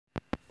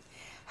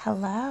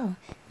Hello,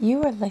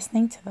 you are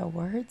listening to the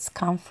Words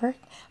Comfort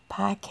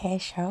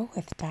podcast show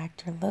with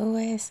Dr.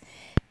 Lewis,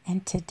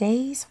 and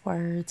today's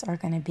words are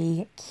going to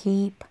be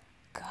keep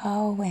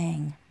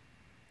going.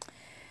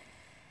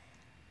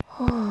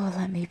 Oh,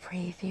 let me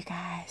breathe, you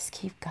guys.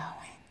 Keep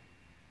going.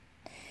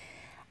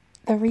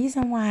 The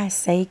reason why I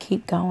say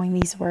keep going,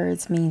 these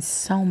words mean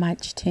so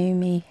much to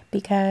me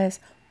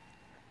because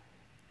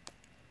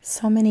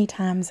so many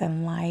times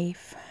in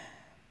life,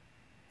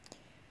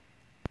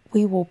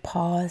 we will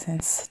pause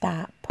and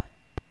stop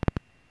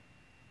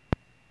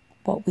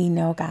what we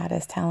know God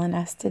is telling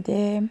us to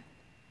do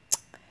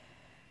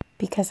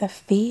because of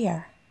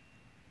fear.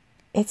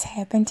 It's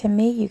happened to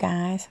me, you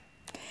guys.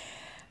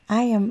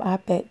 I am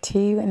up at 2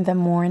 in the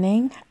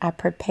morning. I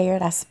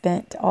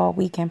spent all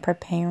weekend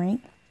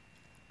preparing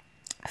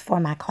for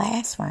my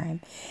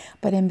classroom.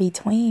 But in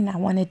between, I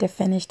wanted to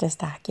finish this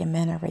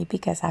documentary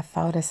because I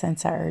felt a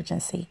sense of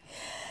urgency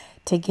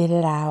to get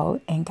it out.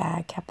 And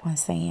God kept on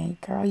saying,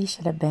 girl, you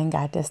should have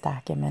got this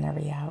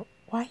documentary out.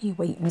 Why are you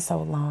waiting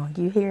so long?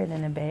 You hear it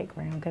in the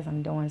background because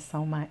I'm doing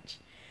so much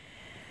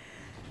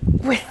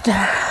with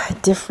the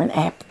different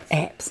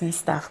apps and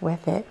stuff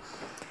with it.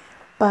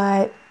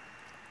 But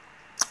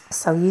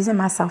so using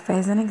myself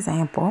as an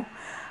example,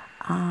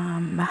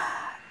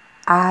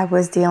 I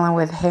was dealing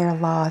with hair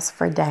loss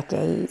for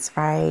decades,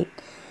 right?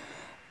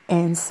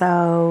 And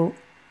so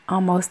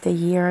almost a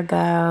year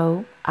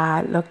ago,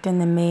 I looked in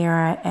the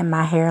mirror and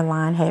my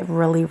hairline had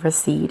really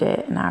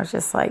receded. And I was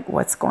just like,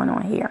 what's going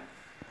on here?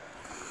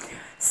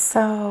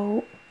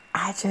 So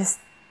I just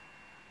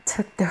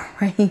took the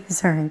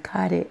razor and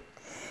cut it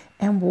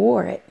and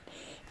wore it.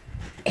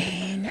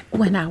 And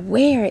when I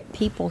wear it,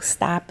 people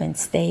stop and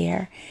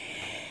stare.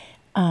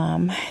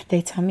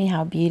 They tell me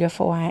how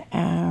beautiful I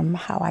am,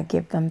 how I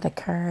give them the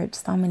courage.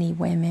 So many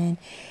women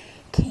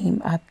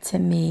came up to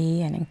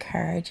me and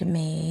encouraged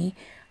me.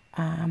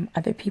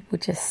 Other people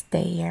just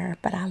stare,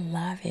 but I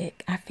love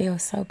it. I feel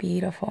so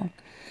beautiful.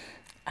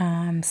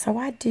 So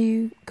I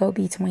do go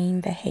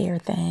between the hair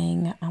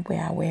thing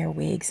where I wear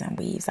wigs and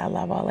weaves. I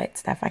love all that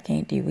stuff. I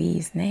can't do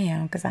weaves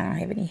now because I don't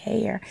have any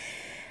hair.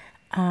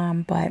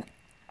 But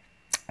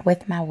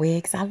with my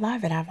wigs, I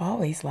love it. I've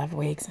always loved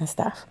wigs and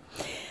stuff.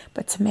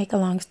 But to make a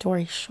long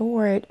story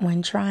short,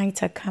 when trying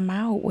to come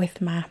out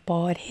with my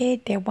bald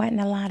head, there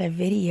wasn't a lot of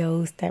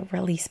videos that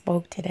really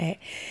spoke to that.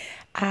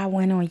 I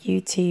went on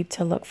YouTube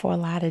to look for a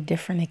lot of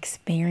different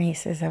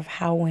experiences of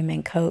how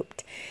women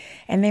coped,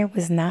 and there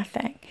was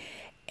nothing.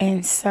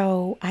 And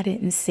so I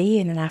didn't see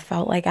it, and I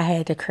felt like I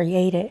had to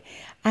create it.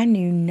 I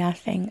knew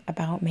nothing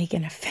about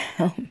making a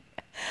film.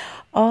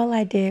 All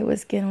I did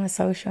was get on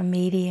social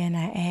media and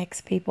I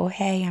asked people,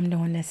 hey, I'm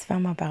doing this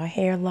film about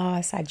hair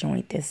loss. I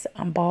joined this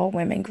bald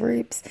women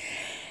groups.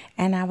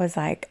 And I was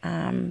like,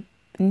 I'm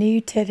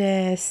new to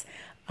this.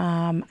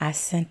 I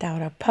sent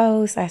out a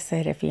post. I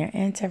said, if you're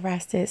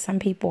interested, some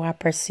people I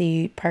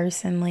pursued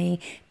personally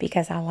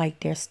because I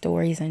liked their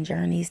stories and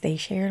journeys they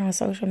shared on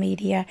social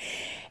media.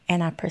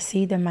 And I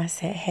pursued them. I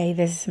said, hey,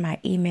 this is my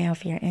email.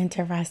 If you're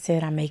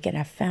interested, I'm making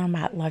a film.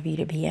 I'd love you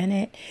to be in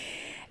it.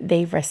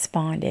 They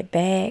responded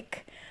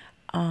back.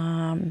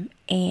 I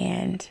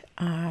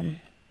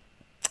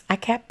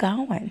kept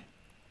going.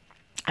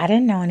 I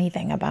didn't know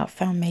anything about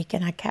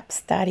filmmaking. I kept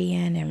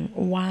studying and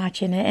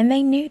watching it, and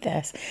they knew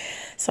this.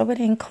 So it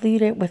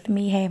included with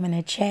me having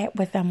a chat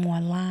with them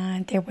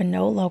online. There were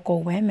no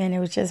local women. It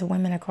was just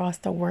women across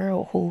the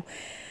world who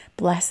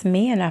blessed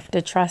me enough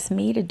to trust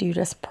me to do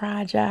this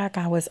project.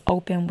 I was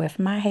open with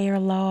my hair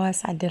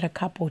loss. I did a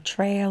couple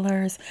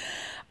trailers.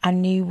 I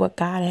knew what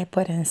God had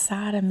put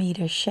inside of me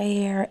to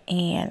share,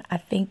 and I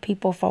think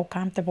people felt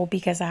comfortable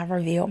because I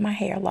revealed my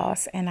hair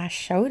loss and I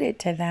showed it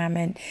to them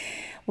and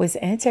was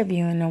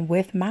interviewing them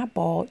with my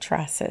bald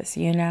tresses,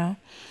 you know.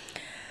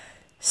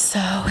 So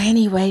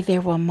anyway,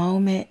 there were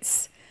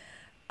moments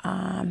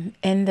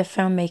in the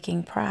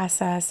filmmaking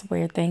process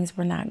where things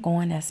were not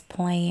going as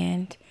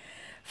planned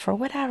for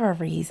whatever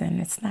reason.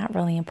 It's not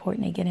really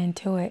important to get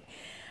into it.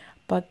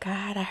 But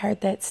God, I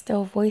heard that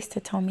still voice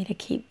that told me to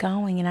keep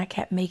going, and I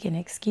kept making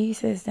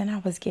excuses. Then I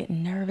was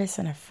getting nervous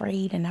and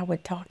afraid, and I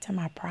would talk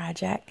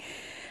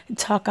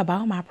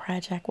about my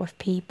project with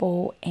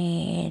people,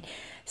 and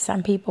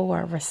some people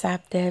were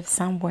receptive,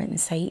 some wouldn't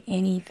say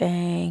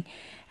anything.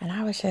 And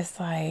I was just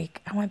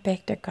like, I went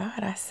back to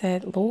God. I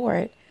said,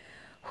 Lord,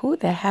 who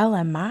the hell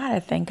am I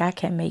to think I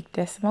can make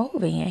this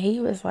movie? And he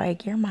was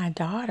like, you're my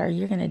daughter.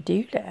 You're going to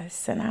do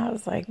this. And I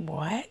was like,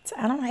 what?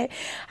 I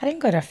didn't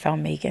go to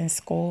filmmaking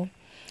school.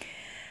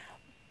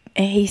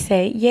 And he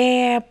said,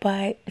 yeah,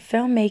 but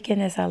filmmaking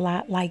is a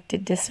lot like the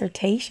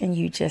dissertation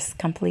you just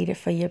completed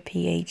for your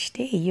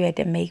PhD. You had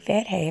to make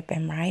that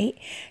happen, right?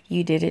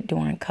 You did it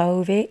during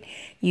COVID.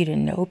 You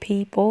didn't know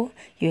people.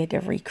 You had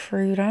to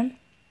recruit them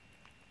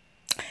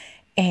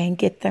and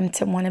get them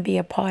to want to be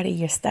a part of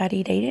your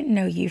study. They didn't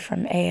know you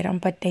from Adam,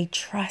 but they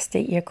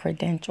trusted your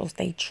credentials.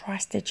 They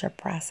trusted your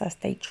process.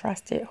 They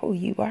trusted who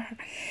you are.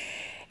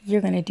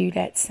 you're going to do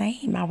that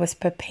same. I was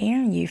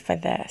preparing you for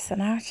this.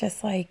 And I was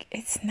just like,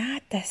 it's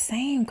not the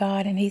same,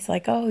 God. And he's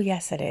like, oh,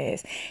 yes, it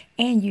is.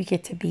 And you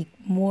get to be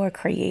more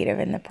creative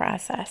in the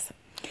process.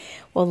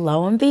 Well,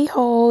 lo and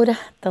behold,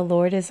 the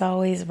Lord is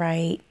always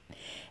right.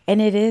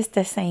 And it is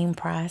the same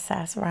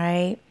process,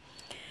 right?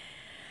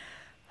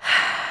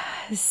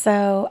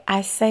 So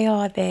I say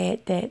all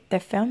that the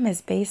film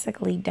is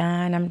basically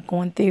done. I'm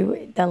going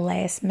through the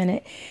last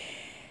minute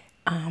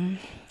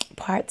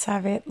parts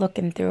of it,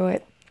 looking through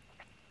it,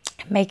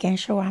 making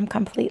sure I'm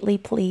completely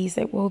pleased.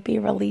 It will be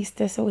released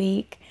this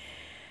week.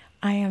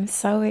 I am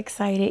so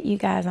excited, you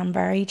guys. I'm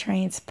very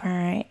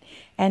transparent.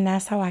 And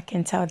that's how I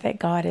can tell that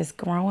God is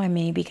growing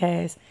me,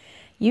 because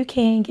you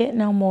can't get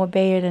no more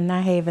bare than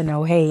not having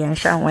no hair and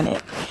showing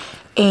it.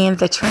 And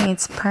the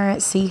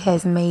transparency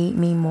has made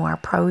me more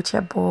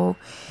approachable.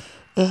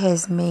 It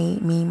has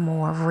made me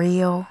more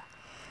real.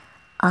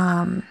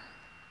 And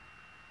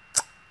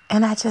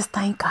I just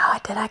thank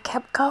God that I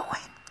kept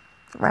going,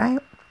 right?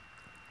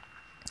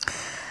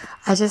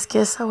 I just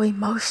get so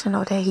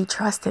emotional that he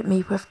trusted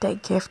me with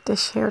that gift to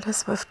share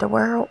this with the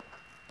world.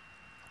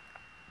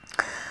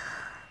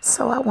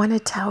 So I want to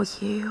tell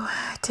you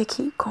to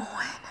keep going.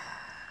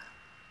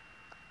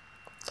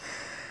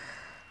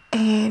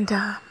 And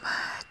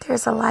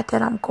there's a lot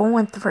that I'm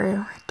going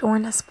through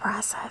during this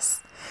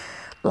process.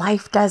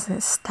 Life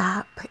doesn't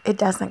stop. It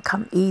doesn't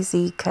come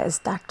easy because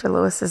Dr.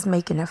 Lewis is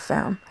making a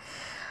film.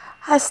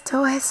 I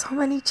still had so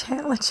many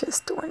challenges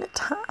during the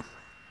time.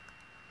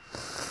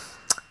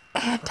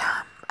 And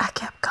I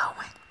kept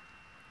going.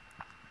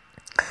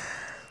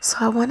 So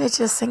I want to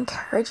just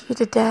encourage you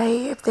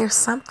today, if there's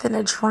something,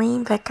 a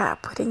dream that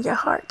God put in your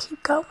heart,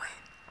 keep going.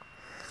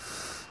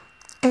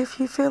 If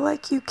you feel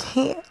like you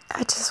can't,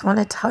 I just want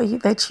to tell you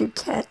that you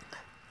can.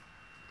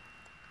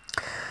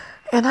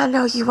 And I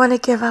know you want to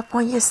give up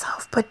on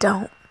yourself, but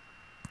don't.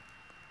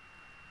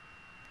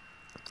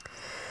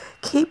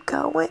 Keep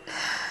going.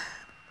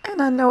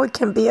 And I know it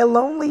can be a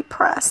lonely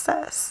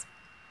process.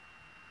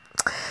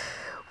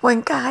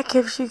 When God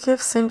gives you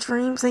gifts and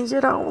dreams and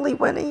you're the only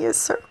one in your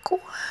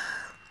circle.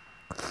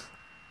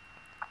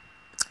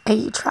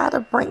 And you try to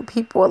bring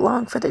people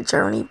along for the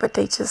journey, but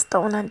they just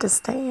don't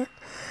understand.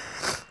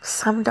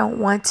 Some don't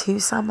want to.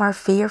 Some are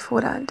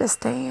fearful to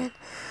understand.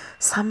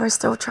 Some are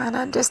still trying to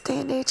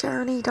understand their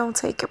journey. Don't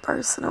take it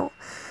personal.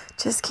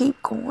 Just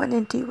keep going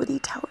and do what he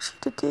tells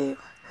you to do.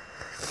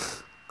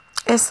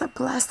 It's a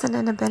blessing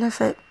and a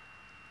benefit.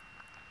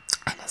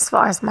 And as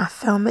far as my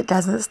film, it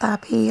doesn't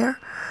stop here.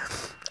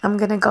 I'm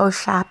going to go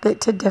shop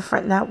it to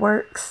different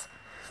networks.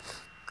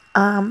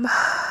 I'm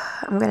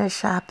going to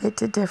shop it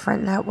to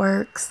different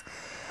networks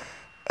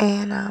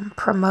and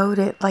promote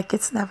it like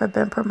it's never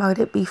been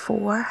promoted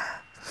before.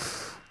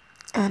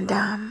 And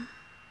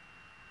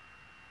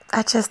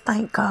I just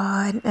thank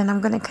God, and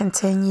I'm going to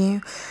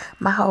continue.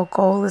 My whole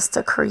goal is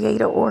to create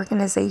an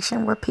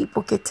organization where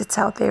people get to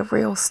tell their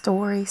real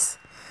stories,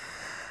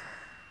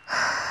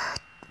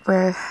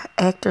 where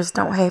actors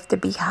don't have to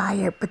be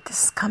hired, but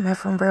this is coming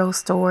from real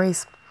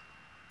stories.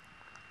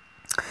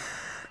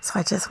 So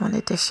I just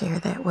wanted to share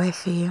that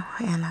with you,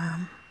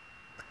 and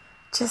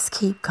just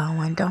keep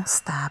going. Don't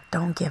stop.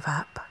 Don't give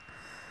up.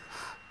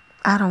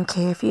 I don't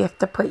care if you have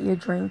to put your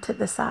dream to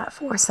the side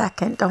for a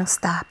second. Don't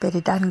stop it.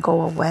 It doesn't go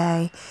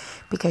away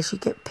because you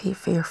get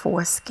fearful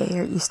or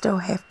scared. You still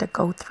have to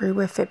go through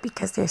with it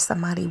because there's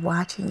somebody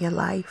watching your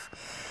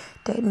life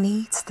that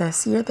needs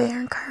this. You're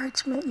their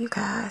encouragement, you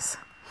guys.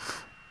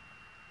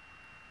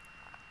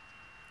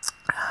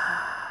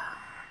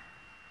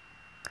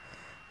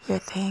 You're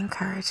the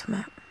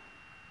encouragement.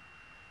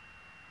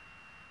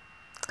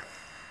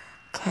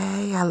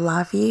 Okay, I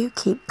love you.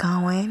 Keep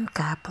going.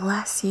 God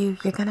bless you.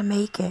 You're going to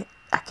make it.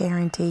 I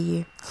guarantee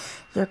you.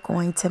 You're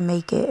going to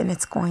make it, and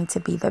it's going to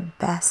be the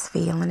best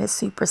feeling. It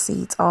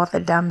supersedes all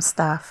the dumb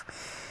stuff.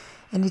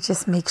 And it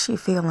just makes you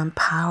feel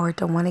empowered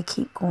to want to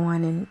keep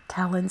going and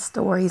telling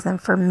stories.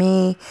 And for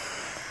me,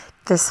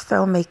 this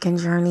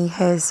filmmaking journey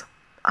has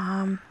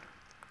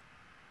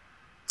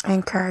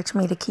encouraged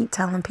me to keep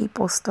telling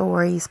people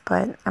stories.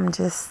 But I'm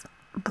just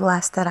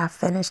blessed that I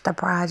finished the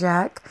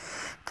project,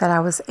 that I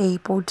was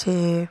able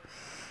to.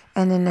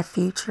 And in the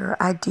future,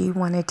 I do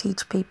want to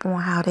teach people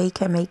how they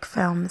can make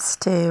films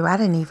too. I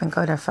didn't even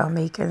go to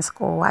filmmaking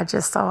school. I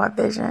just saw a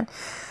vision.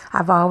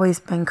 I've always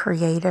been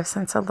creative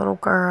since a little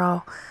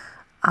girl,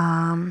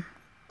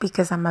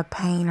 because I'm a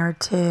painter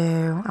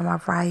too. I'm a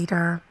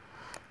writer.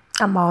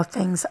 I'm all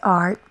things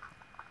art.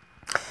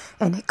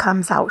 And it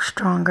comes out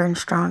stronger and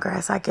stronger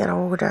as I get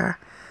older.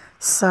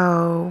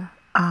 So,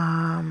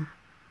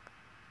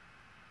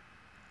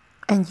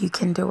 and you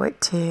can do it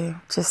too.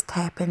 Just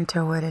tap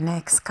into it and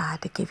ask God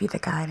to give you the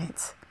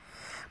guidance.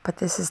 But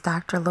this is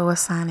Dr.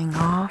 Lewis signing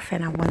off,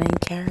 and I want to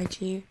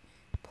encourage you,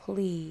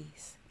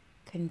 please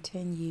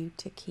continue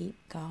to keep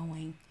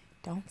going.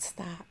 Don't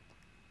stop.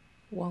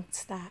 Won't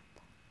stop.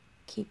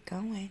 Keep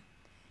going.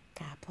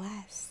 God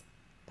bless.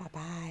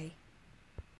 Bye-bye.